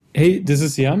Hey, this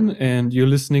is Jan, and you're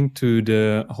listening to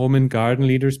the Home and Garden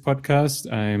Leaders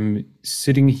podcast. I'm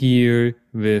sitting here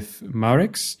with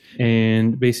Mareks,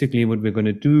 and basically what we're going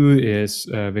to do is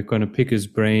we're going to pick his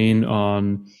brain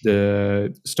on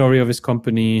the story of his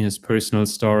company, his personal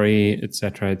story,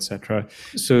 etc., etc.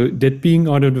 So that being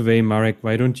out of the way, Marek,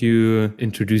 why don't you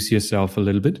introduce yourself a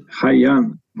little bit? Hi,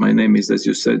 Jan. My name is, as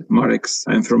you said, Mareks.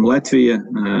 I'm from Latvia,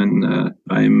 and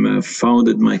I'm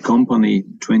founded my company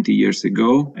 20 years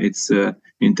ago. It's an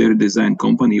interior design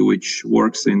company which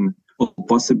works in all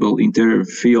possible interior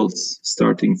fields,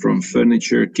 starting from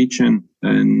furniture, kitchen,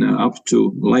 and up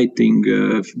to lighting,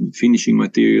 finishing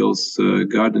materials,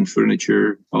 garden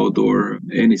furniture, outdoor,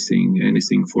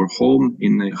 anything for home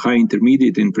in a high,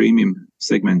 intermediate, and premium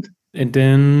segment. And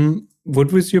then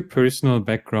what was your personal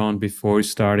background before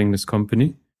starting this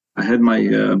company? I had my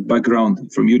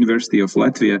background from University of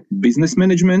Latvia, business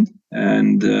management,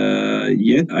 and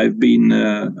yet I've been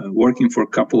working for a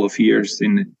couple of years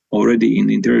already in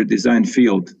the interior design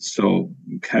field. So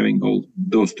having all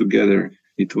those together,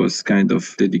 it was kind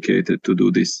of dedicated to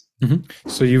do this. Mm-hmm.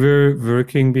 So you were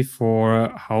working before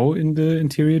how in the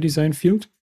interior design field?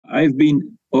 I've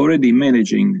been already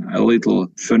managing a little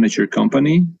furniture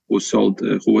company who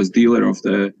was dealer of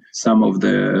some of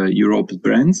the Europe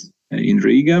brands in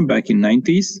Riga back in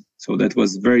 90s. So that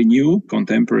was very new.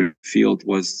 Contemporary field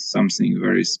was something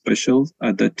very special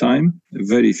at that time.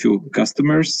 Very few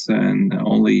customers, and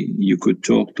only you could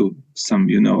talk to some,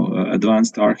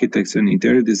 advanced architects and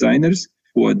interior designers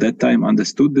who at that time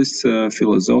understood this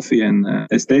philosophy and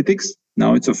aesthetics.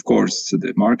 Now it's, of course,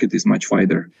 the market is much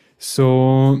wider.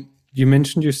 So you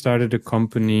mentioned you started a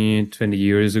company 20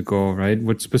 years ago, right?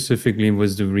 What specifically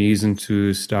was the reason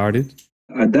to start it?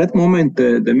 At that moment,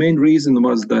 the main reason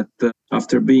was that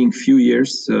after being few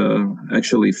years,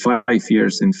 actually 5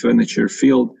 years in furniture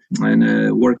field and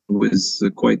working with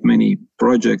quite many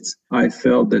projects, I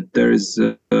felt that there is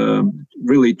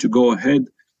really to go ahead.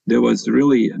 There was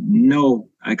really no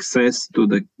access to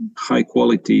the high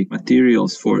quality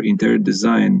materials for interior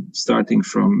design, starting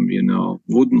from,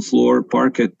 wooden floor,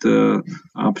 parquet,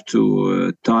 up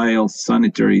to tiles,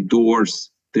 sanitary doors.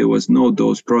 There was no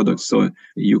those products. So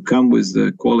you come with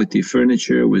the quality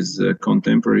furniture, with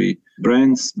contemporary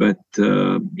brands, but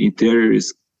interior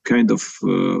is kind of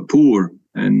poor.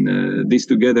 And this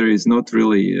together is not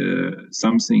really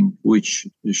something which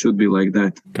should be like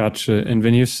that. Gotcha. And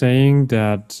when you're saying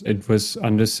that it was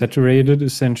undersaturated,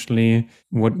 essentially,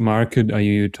 what market are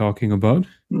you talking about?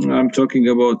 I'm talking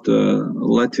about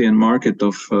Latvian market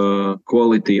of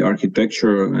quality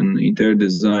architecture and interior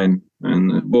design,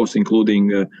 and both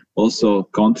including also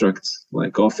contracts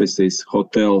like offices,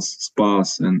 hotels,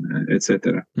 spas, and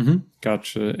etc. Mm-hmm.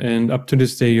 Gotcha. And up to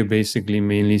this day, you're basically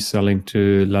mainly selling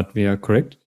to Latvia,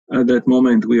 correct? At that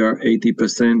moment, we are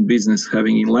 80% business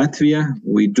having in Latvia.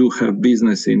 We do have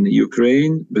business in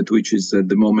Ukraine, but which is at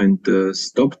the moment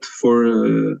stopped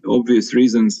for obvious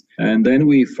reasons. And then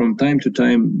we, from time to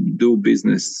time, do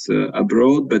business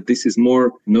abroad, but this is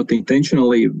more not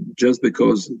intentionally, just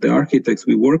because the architects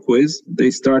we work with, they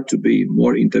start to be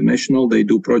more international. They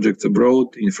do projects abroad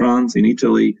in France, in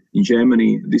Italy, in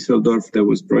Germany, Düsseldorf. There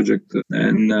was project,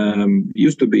 and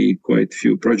used to be quite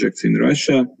few projects in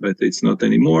Russia, but it's not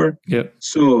anymore. Yeah.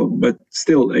 So, but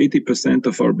still 80%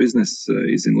 of our business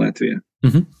is in Latvia.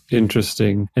 Mm-hmm.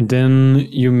 Interesting. And then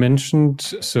you mentioned,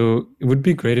 so it would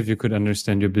be great if you could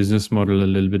understand your business model a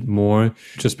little bit more,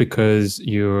 just because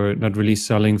you're not really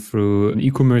selling through an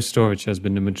e-commerce store, which has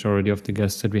been the majority of the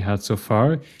guests that we had so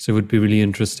far. So it would be really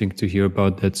interesting to hear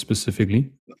about that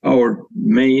specifically. Our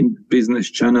main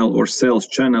business channel or sales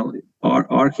channel are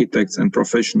architects and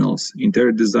professionals,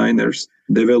 interior designers,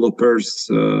 developers,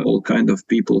 all kind of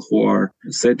people who are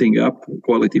setting up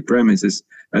quality premises.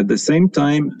 At the same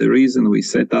time, the reason we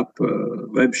set up a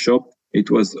web shop, it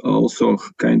was also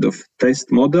kind of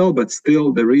test model, but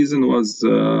still the reason was,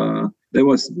 there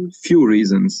was few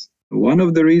reasons. One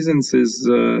of the reasons is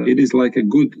it is like a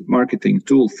good marketing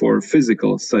tool for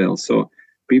physical sales. So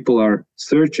people are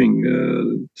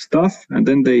searching stuff, and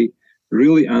then they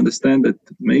really understand that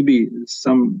maybe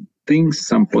some things,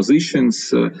 some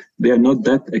positions, they are not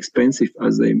that expensive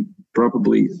as they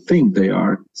probably think they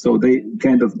are. So they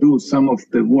kind of do some of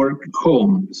the work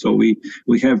home. So we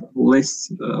have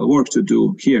less work to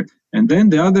do here. And then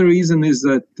the other reason is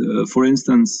that, for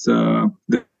instance,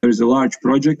 there's a large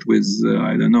project with,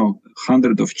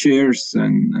 100 of chairs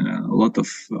and a lot of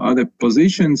other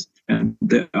positions. And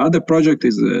the other project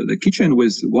is the kitchen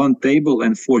with 1 table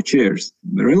and 4 chairs.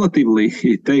 Relatively,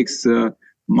 it takes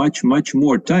much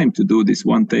more time to do this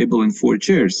 1 table and 4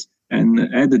 chairs. and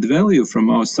added value from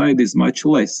our side is much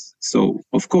less. So,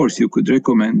 of course, you could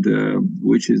recommend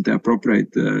which is the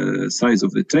appropriate size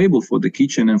of the table for the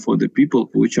kitchen and for the people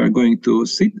which are going to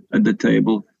sit at the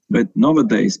table. But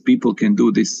nowadays, people can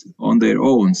do this on their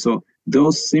own. So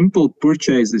those simple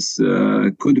purchases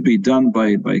could be done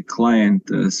by client.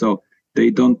 So they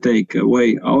don't take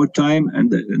away our time, and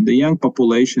the young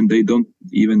population, they don't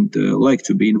even like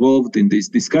to be involved in this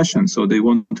discussion. So they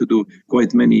want to do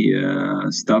quite many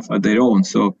stuff at their own.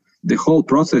 So the whole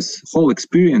process, whole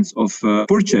experience of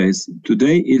purchase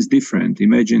today is different.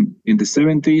 Imagine in the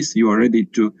 70s,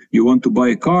 you want to buy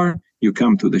a car, you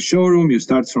come to the showroom, you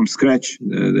start from scratch.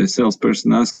 The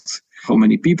salesperson asks, how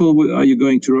many people are you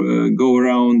going to go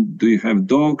around? Do you have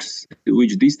dogs?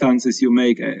 Which distances you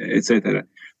make, etc.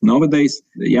 Nowadays,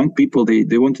 the young people,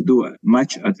 they want to do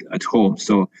much at home.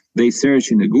 So they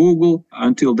search in the Google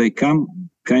until they come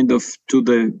kind of to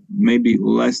the maybe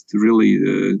last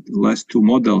two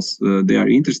models they are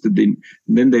interested in.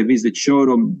 Then they visit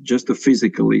showroom just to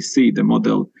physically see the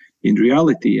model in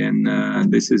reality.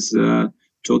 And this is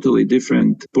totally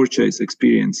different purchase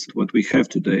experience what we have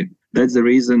today. That's the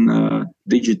reason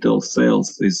digital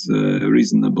sales is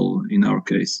reasonable in our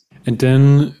case. And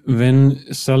then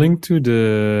when selling to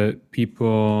the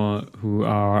people who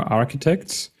are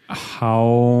architects,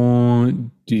 how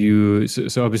do you,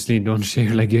 so obviously don't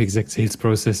share like your exact sales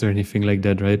process or anything like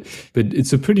that, right? But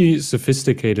it's a pretty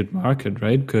sophisticated market,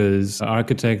 right? Because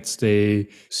architects, they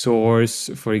source,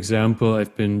 for example,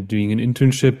 I've been doing an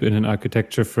internship in an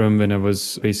architecture firm when I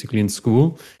was basically in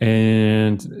school,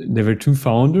 and there were two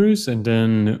founders, and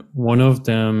then one of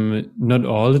them, not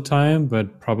all the time,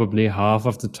 but probably half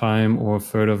of the time or a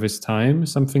third of his time,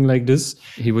 something like this,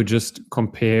 he would just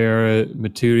compare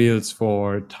materials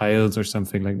for tiles or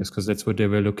something like this, because that's what they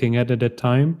were looking at that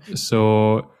time.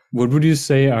 So what would you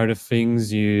say are the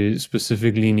things you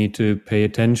specifically need to pay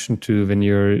attention to when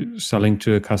you're selling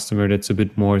to a customer that's a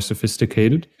bit more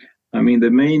sophisticated? I mean, the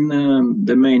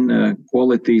main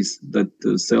qualities that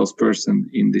the salesperson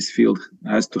in this field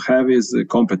has to have is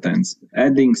competence.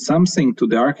 Adding something to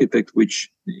the architect,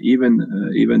 which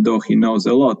even though he knows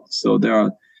a lot, so there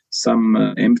are some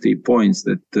empty points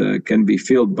that can be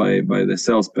filled by the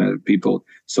sales people.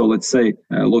 So let's say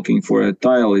looking for a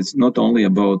tile is not only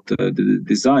about the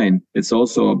design, it's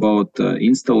also about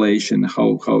installation,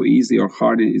 how easy or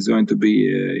hard it is going to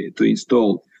be to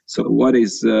install. So what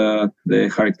is the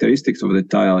characteristics of the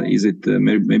tile? Is it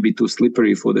maybe too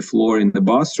slippery for the floor in the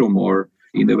bathroom or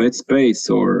in the wet space,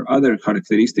 or other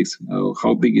characteristics?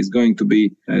 How big is going to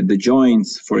be the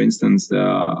joints? For instance, the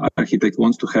architect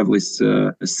wants to have this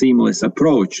seamless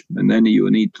approach, and then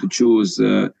you need to choose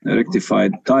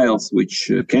rectified tiles which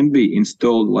can be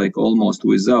installed like almost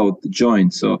without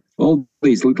joints. So all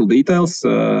these little details,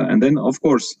 and then of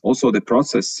course also the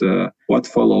process, what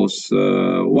follows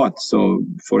what. So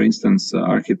for instance,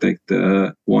 architect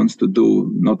wants to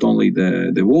do not only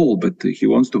the wall, but he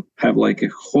wants to have like a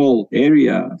whole area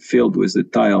filled with the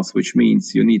tiles, which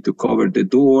means you need to cover the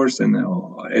doors and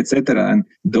etc. And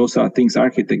those are things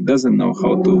architect doesn't know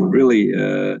how to really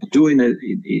do in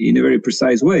a very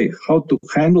precise way. How to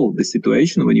handle the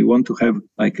situation when you want to have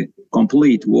like a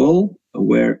complete wall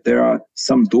where there are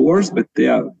some doors, but they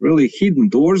are really hidden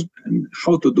doors, and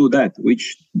how to do that.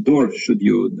 Which door should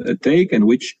you take, and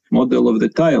which model of the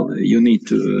tile you need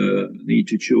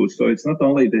to choose. So it's not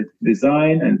only the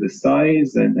design and the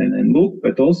size and look,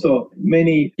 but also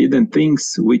many hidden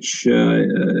things which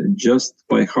just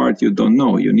by heart you don't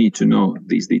know. You need to know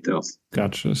these details.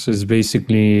 Gotcha. So it's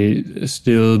basically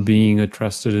still being a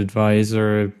trusted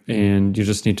advisor, and you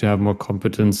just need to have more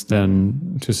competence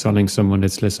than to selling someone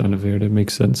that's less unaware. That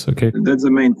makes sense. Okay. That's the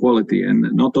main quality. And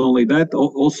not only that,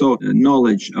 also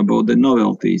knowledge about the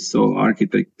novelties. So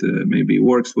architect maybe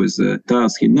works with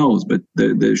tiles he knows, but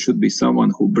there should be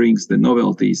someone who brings the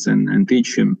novelties and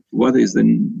teach him what is the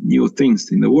new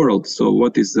things in the world. So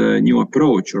what is the new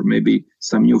approach, or maybe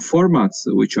some new formats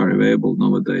which are available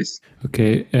nowadays.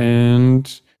 Okay.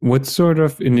 And what sort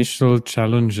of initial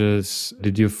challenges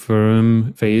did your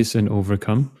firm face and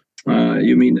overcome?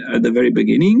 You mean at the very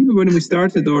beginning when we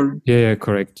started, or? Yeah,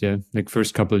 correct. Yeah, like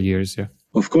first couple of years. Yeah.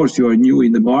 Of course, you are new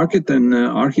in the market, and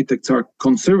architects are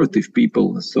conservative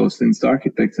people. So since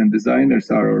architects and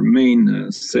designers are our main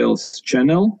sales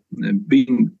channel,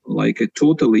 being like a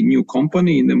totally new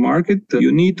company in the market,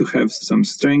 you need to have some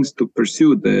strength to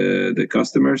pursue the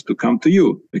customers to come to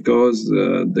you, because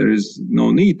there is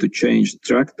no need to change the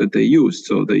track that they use.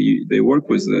 So they work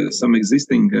with some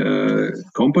existing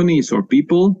companies or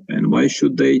people, and why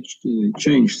should they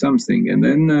change something? And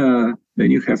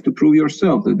then you have to prove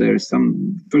yourself that there is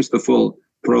some, first of all,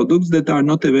 products that are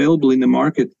not available in the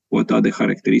market. what are the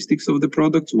characteristics of the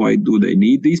products, why do they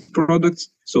need these products.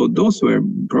 So those were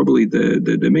probably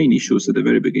the main issues at the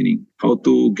very beginning. How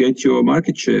to get your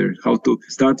market share, how to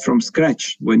start from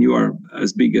scratch when you are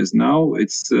as big as now.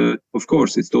 It's of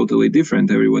course it's totally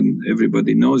different.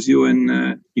 Everybody knows you,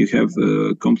 and you have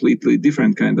completely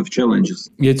different kind of challenges.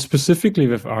 Yeah, it's specifically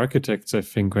with architects, I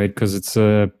think, right? Because it's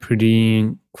a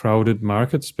pretty crowded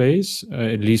market space,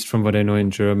 at least from what I know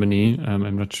in Germany.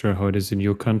 I'm not sure how it is in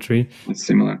your country. It's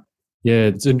similar. Yeah,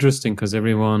 it's interesting because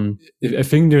I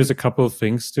think there's a couple of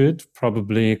things to it,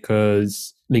 probably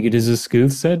because like it is a skill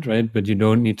set, right? But you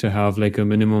don't need to have like a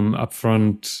minimum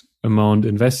upfront amount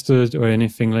invested or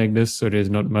anything like this. So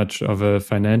there's not much of a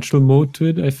financial mode to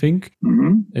it, I think.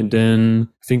 Mm-hmm. And then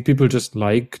I think people just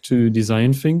like to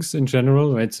design things in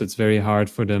general, right? So it's very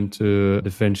hard for them to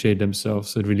differentiate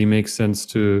themselves. So it really makes sense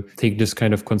to take this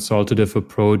kind of consultative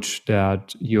approach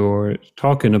that you're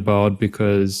talking about,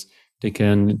 because they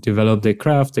can develop their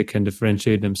craft, they can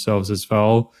differentiate themselves as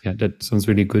well. Yeah, that sounds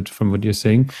really good from what you're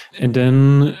saying. And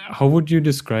then how would you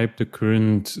describe the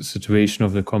current situation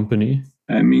of the company?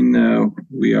 I mean,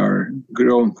 we are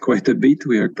grown quite a bit.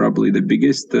 We are probably the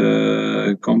biggest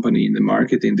company in the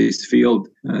market in this field.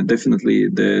 Definitely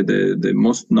the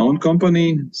most known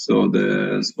company. So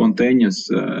the spontaneous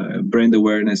brand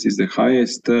awareness is the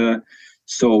highest.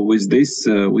 So with this,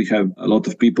 we have a lot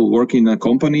of people working in a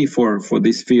company for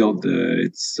this field.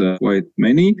 It's quite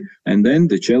many. And then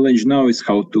the challenge now is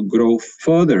how to grow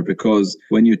further, because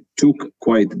when you took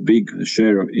quite big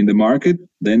share in the market,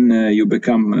 then you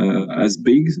become as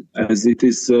big as it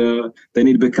is. Then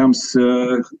it becomes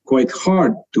quite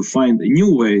hard to find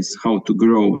new ways how to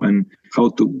grow and how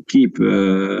to keep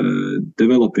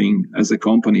developing as a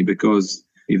company, because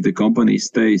if the company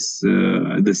stays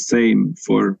the same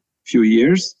for few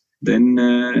years, then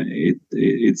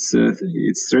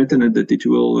it's threatened that it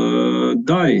will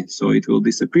die, so it will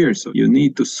disappear. So you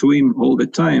need to swim all the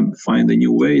time, find the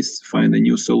new ways, find the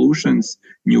new solutions,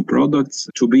 new products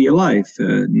to be alive,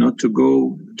 not to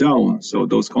go down. So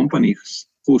those companies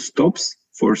who stops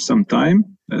for some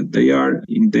time, they are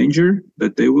in danger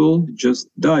that they will just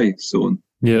die soon.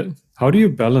 Yeah. How do you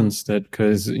balance that?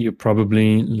 Because you're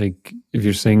probably, like, if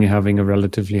you're saying having a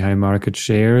relatively high market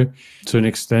share, to an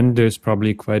extent, there's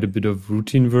probably quite a bit of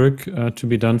routine work to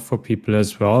be done for people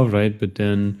as well, right? But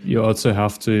then you also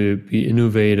have to be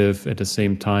innovative at the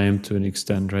same time to an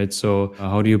extent, right? So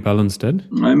how do you balance that?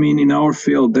 I mean, in our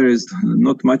field, there is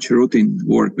not much routine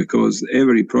work because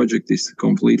every project is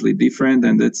completely different.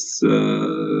 And that's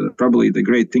probably the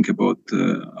great thing about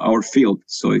our field.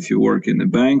 So if you work in a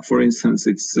bank, for instance,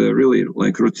 it's really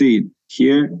like routine.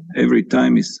 Here, every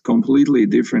time is completely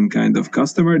different kind of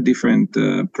customer, different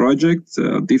projects,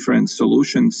 different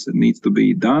solutions needs to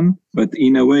be done. But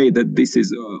in a way that this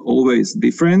is always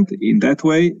different, in that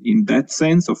way, in that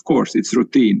sense, of course, it's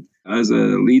routine. As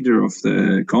a leader of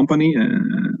the company,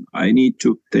 I need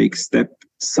to take step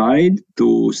side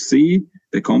to see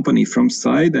the company from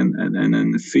side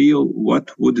and feel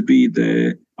what would be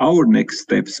our next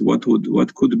steps, what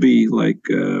could be like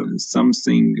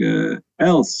something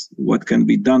else, what can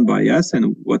be done by us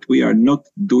and what we are not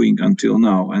doing until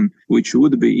now, and which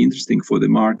would be interesting for the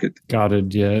market. Got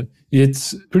it. Yeah.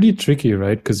 It's pretty tricky,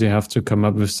 right? Because you have to come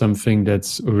up with something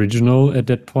that's original at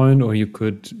that point, or you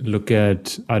could look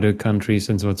at other countries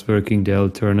and what's working there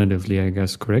alternatively, I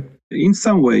guess, correct? In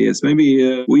some way, yes.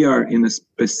 Maybe we are in a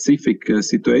specific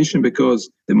situation because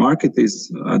the market is,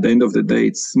 at the end of the day,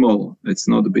 it's small. It's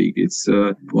not big. It's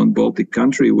one Baltic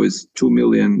country with 2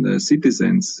 million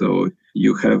citizens. So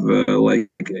you have like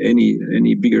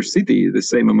any bigger city, the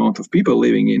same amount of people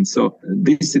living in. So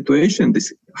this situation,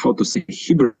 this, how to say,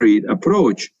 hybrid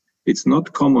approach, it's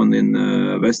not common in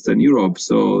Western Europe.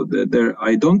 So there,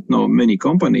 I don't know many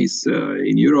companies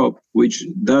in Europe which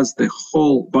does the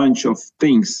whole bunch of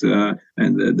things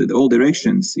and all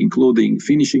directions, including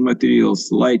finishing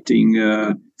materials, lighting,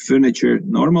 furniture.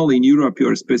 Normally in Europe you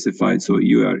are specified, so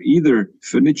you are either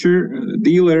furniture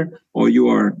dealer, or you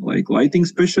are like lighting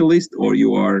specialist, or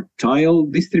you are tile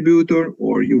distributor,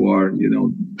 or you are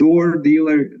door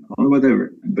dealer, or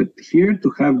whatever. But here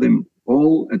to have them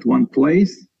all at one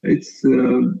place, it's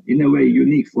in a way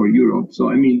unique for Europe.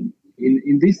 So I mean,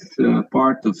 in this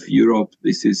part of Europe,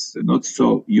 this is not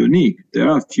so unique. There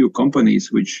are a few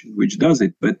companies which does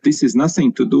it, but this is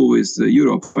nothing to do with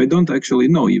Europe. I don't actually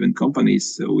know even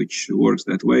companies which works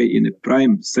that way in a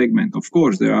prime segment. Of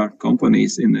course, there are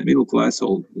companies in the middle class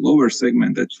or lower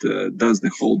segment that does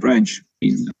the whole branch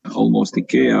in almost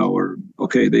IKEA, or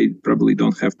okay, they probably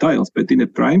don't have tiles, but in a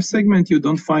prime segment, you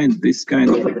don't find this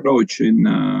kind of approach in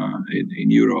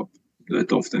Europe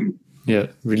that often. Yeah,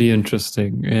 really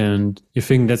interesting. And you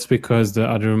think that's because the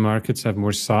other markets have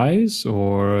more size,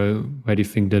 or why do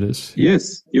you think that is? Yes,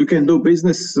 you can do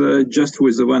business just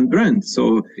with one brand. So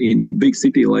in big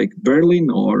city like Berlin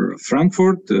or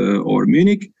Frankfurt or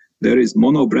Munich, there is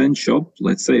mono brand shop,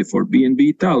 let's say for B&B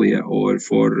Italia or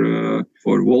for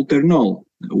Walter Knoll.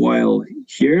 While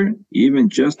here, even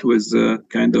just with a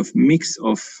kind of mix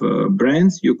of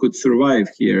brands, you could survive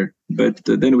here. But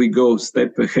then we go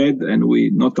step ahead, and we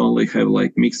not only have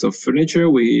like mix of furniture,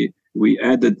 we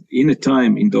added in a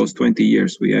time in those 20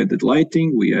 years, we added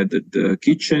lighting, we added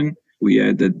kitchen, we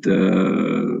added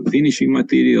finishing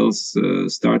materials,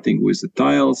 starting with the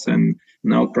tiles, and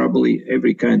now probably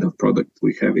every kind of product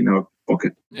we have in our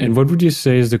pocket. And what would you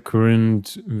say is the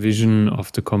current vision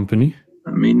of the company?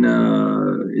 I mean,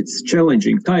 it's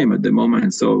challenging time at the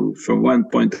moment. So from one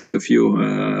point of view,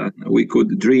 we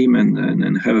could dream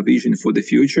and have a vision for the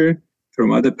future.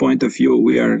 From other point of view,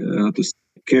 we are to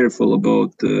careful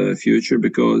about the future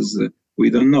because we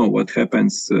don't know what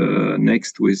happens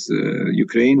next with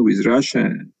Ukraine, with Russia,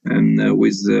 and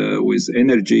with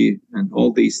energy, and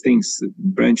all these things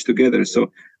branch together.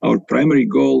 So our primary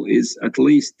goal is at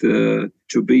least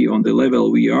to be on the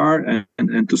level we are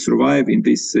and to survive in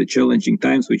these challenging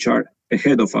times which are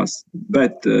ahead of us.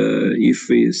 But if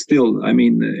we still, I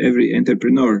mean, every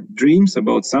entrepreneur dreams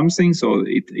about something, so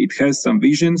it has some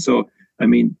vision. So I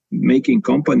mean, making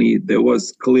company, there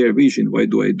was clear vision. Why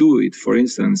do I do it, for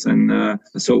instance? And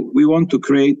so we want to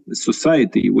create a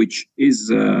society which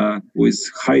is with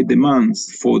high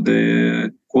demands for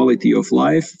the quality of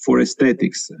life, for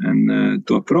aesthetics. And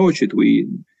to approach it,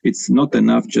 it's not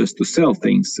enough just to sell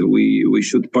things. We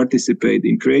should participate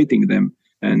in creating them.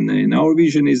 And in our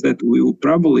vision is that we will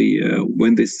probably,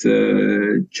 when this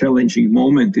challenging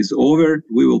moment is over,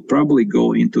 we will probably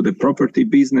go into the property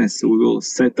business. We will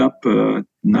set up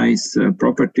nice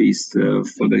properties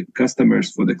for the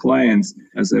customers, for the clients,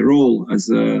 as a role, as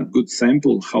a good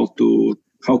sample, how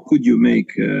could you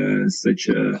make such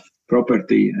a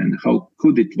property and how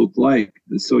could it look like.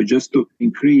 So just to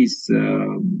increase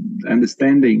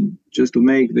understanding, just to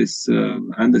make this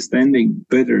understanding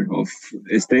better of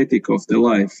aesthetic of the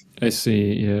life. I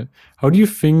see, yeah. How do you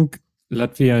think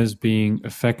Latvia is being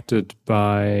affected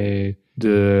by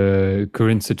the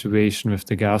current situation with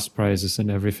the gas prices and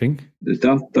everything? The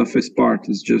toughest part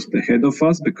is just ahead of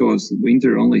us because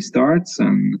winter only starts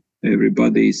and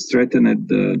everybody is threatened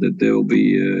that there will be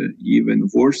even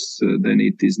worse than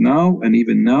it is now. And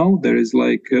even now, there is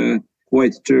like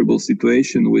quite terrible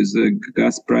situation with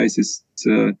gas prices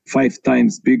 5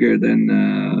 times bigger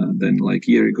than like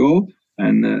a year ago.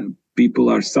 And people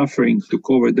are suffering to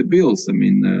cover the bills. I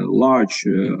mean,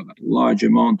 large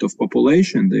amount of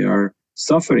population, they are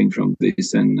suffering from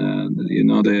this, and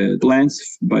the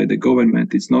plans by the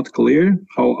government, it's not clear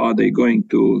how are they going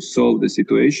to solve the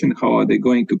situation, how are they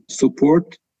going to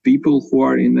support people who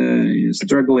are in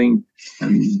struggling,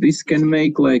 and this can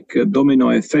make like a domino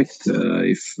effect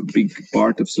if a big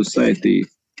part of society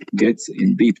gets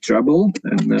in deep trouble,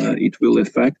 and it will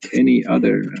affect any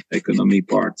other economy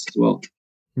parts as well.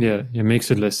 Yeah, it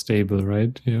makes it less stable,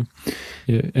 right? Yeah.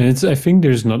 And I think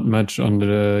there's not much on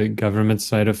the government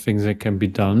side of things that can be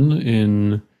done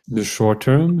in the short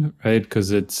term, right?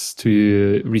 Because it's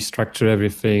to restructure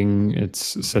everything.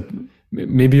 It's set.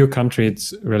 Maybe your country,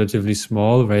 it's relatively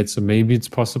small, right? So maybe it's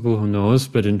possible, who knows?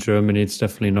 But in Germany, it's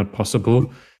definitely not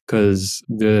possible because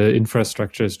the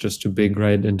infrastructure is just too big,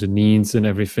 right? And the needs and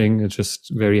everything, it's just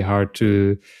very hard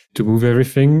to move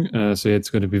everything. So it's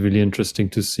going to be really interesting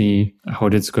to see how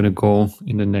that's going to go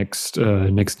in the next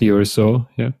year or so.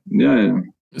 Yeah.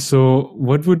 So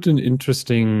what would an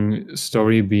interesting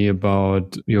story be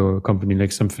about your company?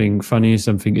 Like something funny,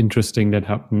 something interesting that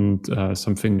happened,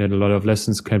 something that a lot of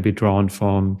lessons can be drawn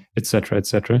from, etc.,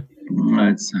 etc.?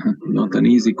 It's not an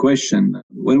easy question.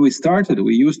 When we started,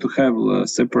 we used to have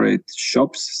separate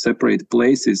shops, separate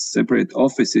places, separate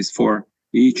offices for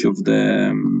each of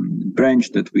the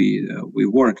branch that we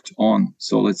worked on.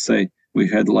 So let's say we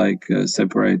had like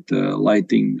separate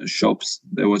lighting shops.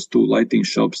 There was 2 lighting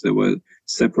shops. There were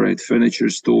separate furniture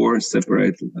stores,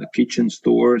 separate kitchen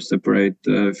stores, separate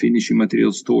finishing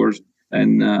material stores.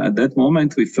 And at that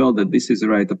moment, we felt that this is the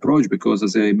right approach because,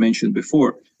 as I mentioned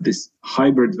before, this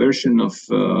hybrid version of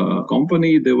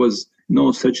company, there was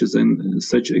no such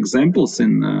examples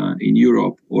in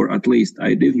Europe, or at least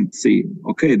I didn't see.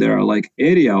 Okay, there are like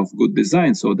area of good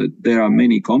design, so that there are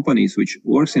many companies which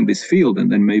works in this field, and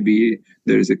then maybe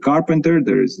there is a carpenter,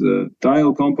 there is a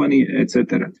tile company,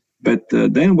 etc. But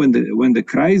then when the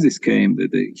crisis came,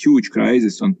 the huge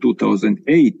crisis on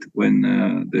 2008, when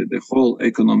the whole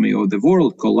economy of the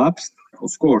world collapsed,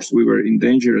 of course, we were in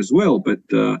danger as well, but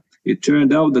it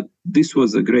turned out that this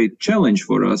was a great challenge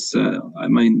for us.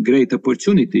 Great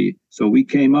opportunity. So we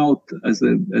came out as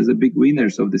a big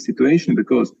winners of the situation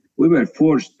because we were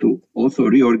forced to also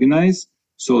reorganize.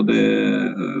 So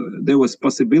there was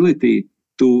possibility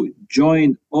to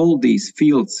join all these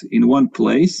fields in one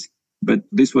place. But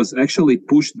this was actually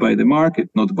pushed by the market,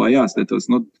 not by us. That was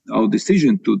not our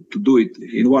decision to do it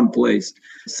in one place.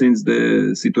 Since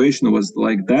the situation was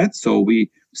like that, so we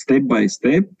step by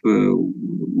step,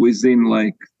 within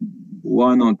like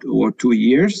 1 or 2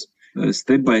 years,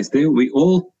 step by step, we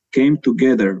all came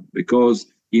together because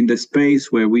in the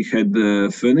space where we had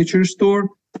the furniture store,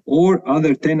 or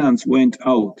other tenants went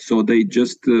out. So they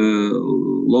just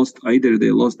either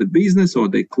they lost the business or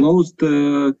they closed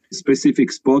the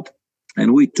specific spot.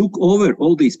 And we took over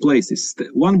all these places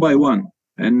one by one.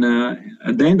 And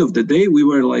at the end of the day, we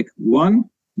were like one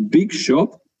big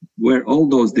shop where all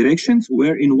those directions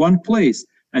were in one place.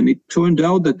 And it turned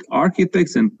out that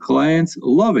architects and clients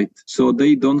love it. So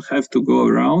they don't have to go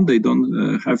around. They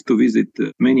don't have to visit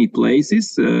many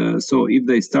places. So if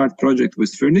they start project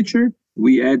with furniture,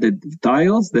 we added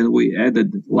tiles, then we added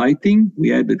lighting,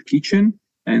 we added kitchen.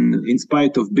 And in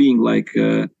spite of being like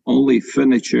only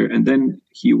furniture, and then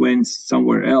he went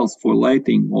somewhere else for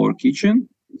lighting or kitchen,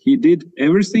 he did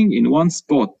everything in one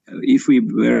spot. If we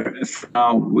were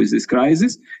now with this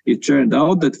crisis, it turned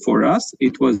out that for us,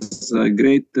 it was a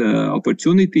great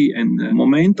opportunity and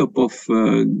momentum of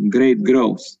great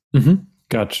growth. Mm-hmm.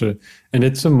 Gotcha. And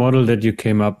it's a model that you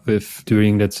came up with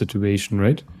during that situation,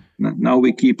 right? Now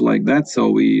we keep like that.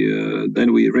 So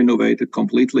then we renovated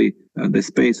completely the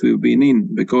space we've been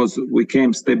in because we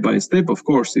came step by step. Of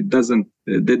course, it doesn't,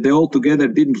 they all together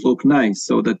didn't look nice.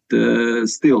 So that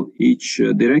still each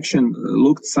direction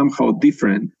looked somehow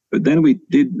different. But then we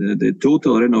did the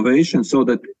total renovation so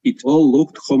that it all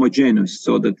looked homogeneous,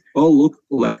 so that all looked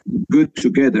like good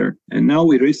together. And now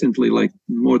we recently, like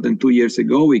more than 2 years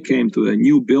ago, we came to a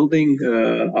new building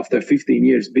after 15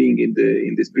 years being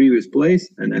in this previous place,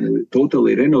 and then we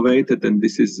totally renovated. And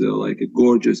this is like a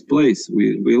gorgeous place.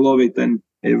 We love it, and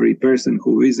every person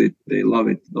who visits, they love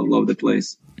it. They love the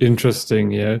place.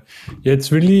 Interesting, yeah. Yeah,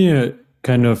 it's really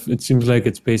it seems like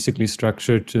it's basically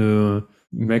structured to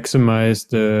maximize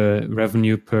the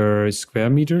revenue per square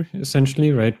meter,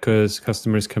 essentially, right? Because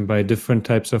customers can buy different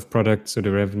types of products, so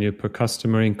the revenue per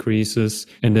customer increases.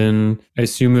 And then I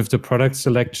assume with the product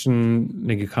selection,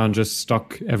 like you can't just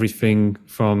stock everything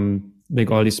from like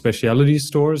all these specialty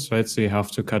stores, right? So you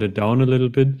have to cut it down a little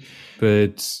bit.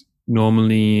 But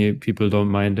normally people don't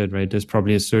mind that, right? There's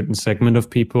probably a certain segment of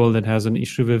people that has an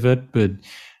issue with it, but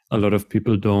a lot of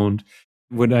people don't.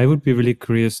 What I would be really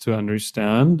curious to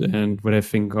understand, and what I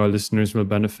think our listeners will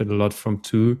benefit a lot from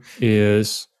too,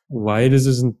 is why this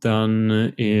isn't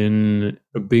done in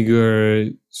a bigger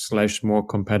 / more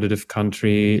competitive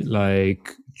country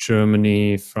like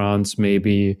Germany, France,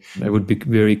 maybe. I would be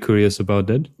very curious about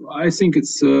that. I think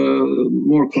it's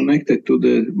more connected to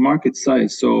the market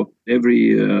size. So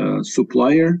every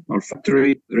supplier or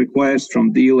factory requires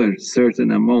from dealer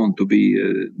certain amount to be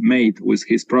made with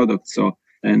his product. So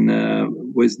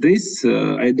with this,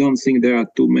 I don't think there are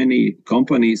too many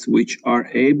companies which are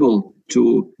able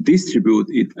to distribute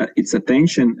its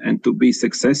attention and to be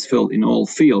successful in all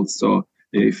fields. So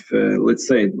if let's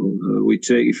say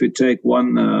if you take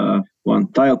one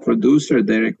tile producer,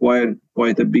 they require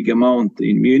quite a big amount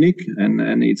in Munich,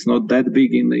 and it's not that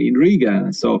big in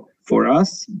Riga. So for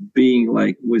us, being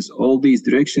like with all these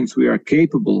directions, we are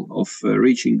capable of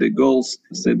reaching the goals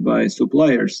set by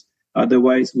suppliers.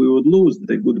 Otherwise, we would lose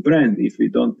the good brand if we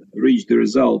don't reach the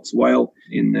results. While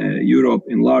in Europe,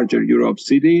 in larger Europe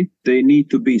city, they need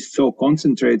to be so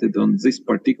concentrated on this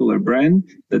particular brand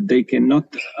that they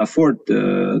cannot afford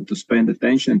to spend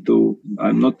attention to.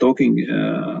 I'm not talking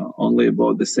only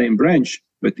about the same branch,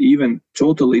 but even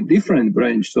totally different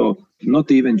branch. So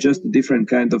not even just different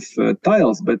kind of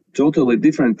tiles, but totally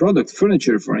different products,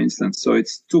 furniture, for instance. So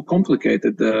it's too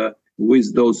complicated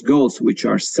with those goals which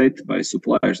are set by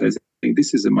suppliers. I think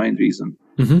this is the main reason.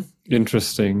 Mm-hmm.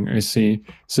 Interesting. I see.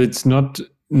 So it's not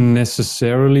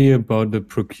necessarily about the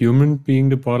procurement being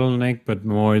the bottleneck, but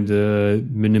more the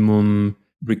minimum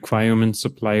requirements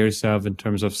suppliers have in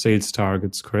terms of sales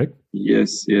targets, correct?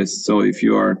 Yes. So if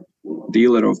you are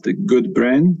dealer of the good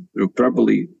brand, you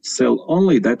probably sell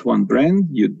only that one brand.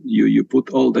 You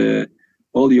put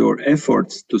all your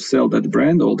efforts to sell that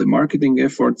brand, all the marketing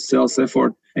effort, sales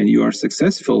effort, and you are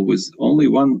successful with only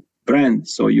one brand.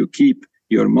 So you keep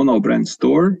your mono brand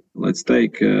store. Let's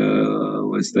take I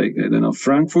don't know,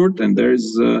 Frankfurt, and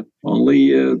there's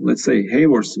only let's say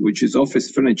Haworth, which is office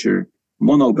furniture.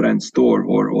 mono-brand store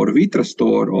or Vitra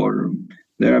store, or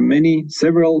there are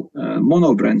several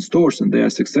mono-brand stores, and they are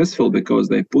successful because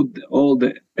they put all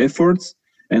the efforts,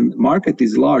 and market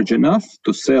is large enough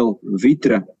to sell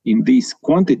Vitra in these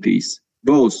quantities.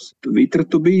 Both Vitra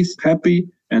to be happy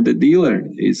and the dealer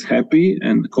is happy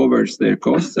and covers their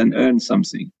costs and earns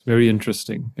something. Very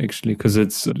interesting, actually, because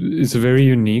it's a very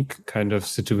unique kind of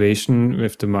situation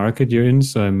with the market you're in.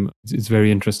 So it's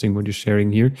very interesting what you're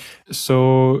sharing here.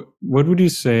 So what would you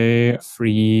say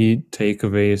 3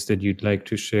 takeaways that you'd like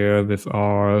to share with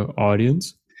our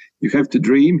audience? You have to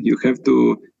dream, you have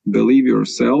to believe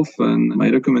yourself, and my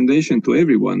recommendation to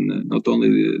everyone, not only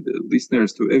the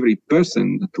listeners, to every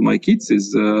person, to my kids,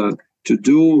 is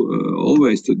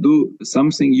always to do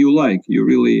something you like, you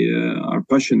really are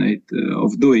passionate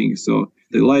of doing. So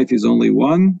the life is only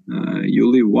one, you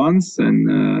live once,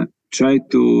 and try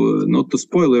to not to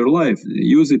spoil your life.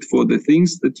 Use it for the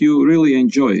things that you really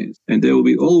enjoy, and there will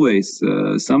be always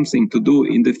something to do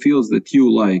in the fields that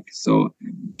you like. So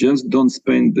just don't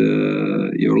spend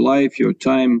your life, your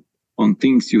time on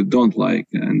things you don't like.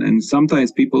 And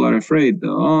sometimes people are afraid,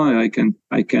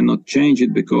 I cannot change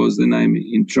it because then I'm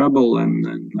in trouble and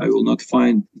I will not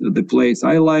find the place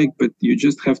I like. But you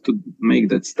just have to make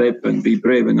that step and be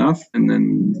brave enough. And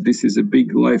then this is a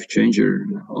big life changer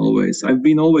always. I've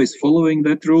been always following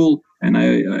that rule, and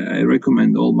I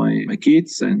recommend all my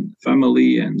kids and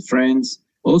family and friends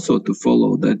also to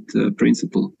follow that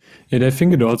principle. And I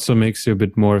think it also makes you a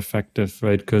bit more effective,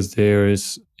 right? Because there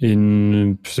is,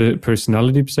 in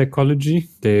personality psychology,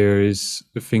 there is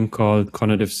a thing called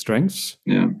cognitive strengths.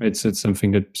 Yeah. It's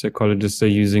something that psychologists are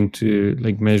using to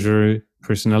measure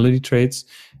personality traits.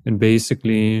 And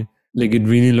basically, it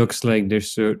really looks like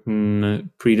there's certain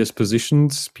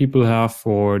predispositions people have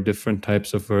for different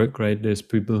types of work, right? There's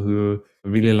people who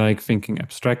really like thinking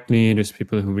abstractly. There's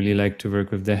people who really like to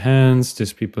work with their hands.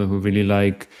 There's people who really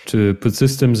like to put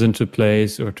systems into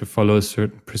place or to follow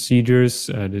certain procedures.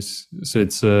 And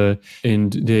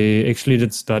they actually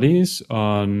did studies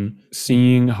on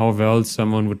seeing how well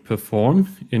someone would perform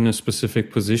in a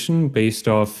specific position based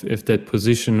off if that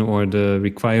position or the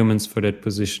requirements for that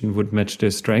position would match their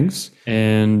strengths.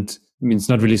 And I mean, it's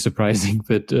not really surprising,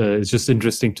 but it's just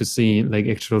interesting to see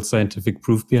actual scientific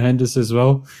proof behind this as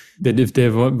well. That if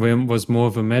there was more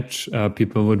of a match,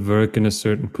 people would work in a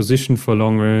certain position for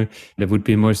longer. They would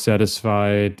be more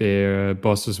satisfied. Their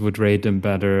bosses would rate them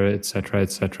better, etc.,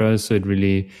 etc. So it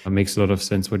really makes a lot of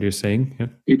sense what you're saying. Yeah.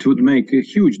 It would make a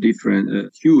huge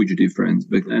difference.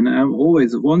 And I'm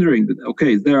always wondering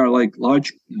that, there are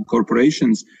large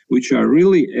corporations which are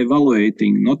really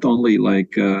evaluating not only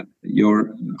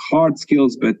your hard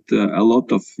skills, but a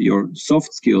lot of your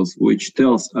soft skills, which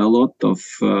tells a lot of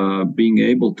being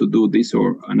able to do this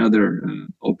or another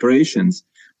operations.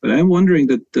 But I'm wondering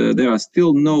that there are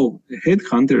still no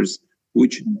headhunters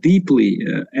which deeply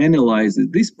analyze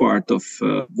this part of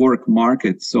work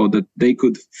market so that they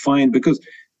could find, because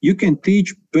you can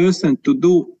teach person to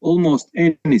do almost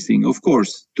anything. Of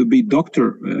course, to be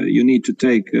doctor, you need to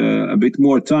take a bit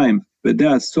more time. But there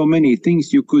are so many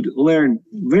things you could learn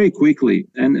very quickly.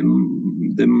 And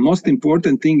the most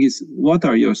important thing is, what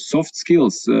are your soft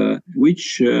skills?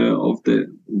 Which of the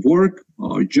work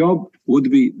or job would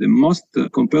be the most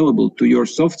comparable to your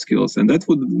soft skills? And that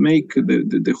would make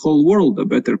the whole world a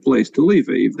better place to live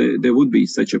if there would be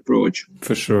such approach.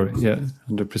 For sure. Yeah,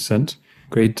 100%.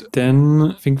 Great.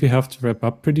 Then I think we have to wrap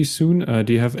up pretty soon.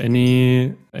 Do you have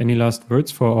any last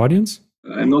words for our audience?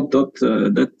 I'm not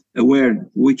that aware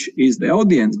which is the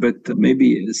audience, but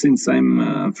maybe since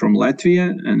I'm from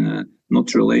Latvia and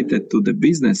not related to the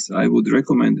business, I would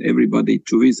recommend everybody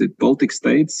to visit Baltic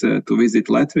states, to visit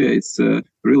Latvia. It's a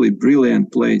really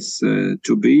brilliant place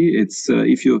to be. It's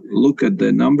if you look at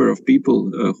the number of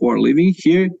people who are living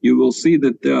here, you will see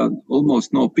that there are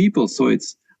almost no people. So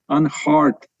it's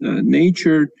unhard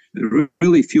nature,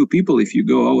 really few people. If you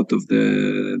go out of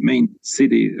the main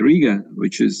city, Riga,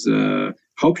 which is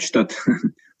Hauptstadt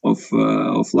of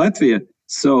Latvia,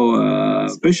 so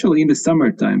especially in the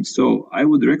summertime. So I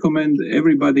would recommend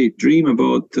everybody dream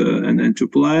about and to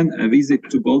plan a visit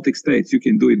to Baltic states. You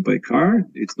can do it by car.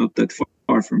 It's not that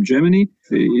far from Germany,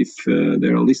 if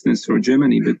there are listeners from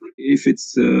Germany. But if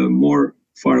it's more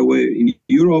far away in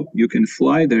Europe, you can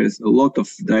fly. There's a lot of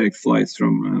direct flights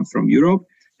from Europe.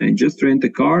 And just rent a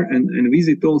car and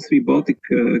visit all 3 Baltic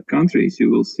countries. You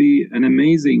will see an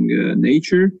amazing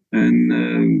nature,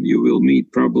 and you will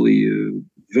meet probably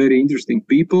very interesting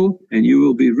people, and you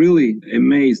will be really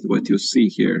amazed what you see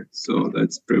here. So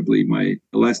that's probably my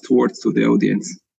last words to the audience.